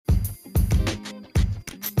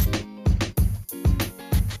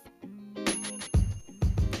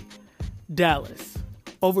Dallas.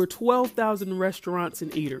 Over 12,000 restaurants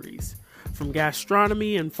and eateries. From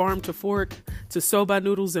gastronomy and farm to fork to soba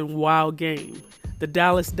noodles and wild game, the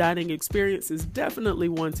Dallas dining experience is definitely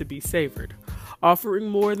one to be savored. Offering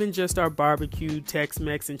more than just our barbecue,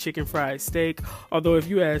 Tex-Mex, and chicken fried steak, although if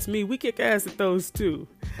you ask me, we kick ass at those too.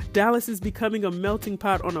 Dallas is becoming a melting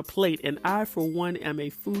pot on a plate, and I, for one, am a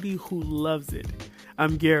foodie who loves it.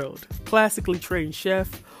 I'm Gerald, classically trained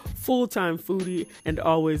chef, full-time foodie, and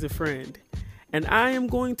always a friend. And I am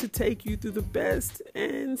going to take you through the best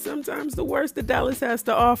and sometimes the worst that Dallas has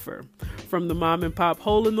to offer, from the mom and pop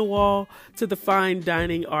hole in the wall to the fine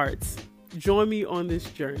dining arts. Join me on this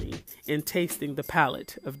journey in tasting the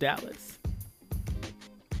palate of Dallas.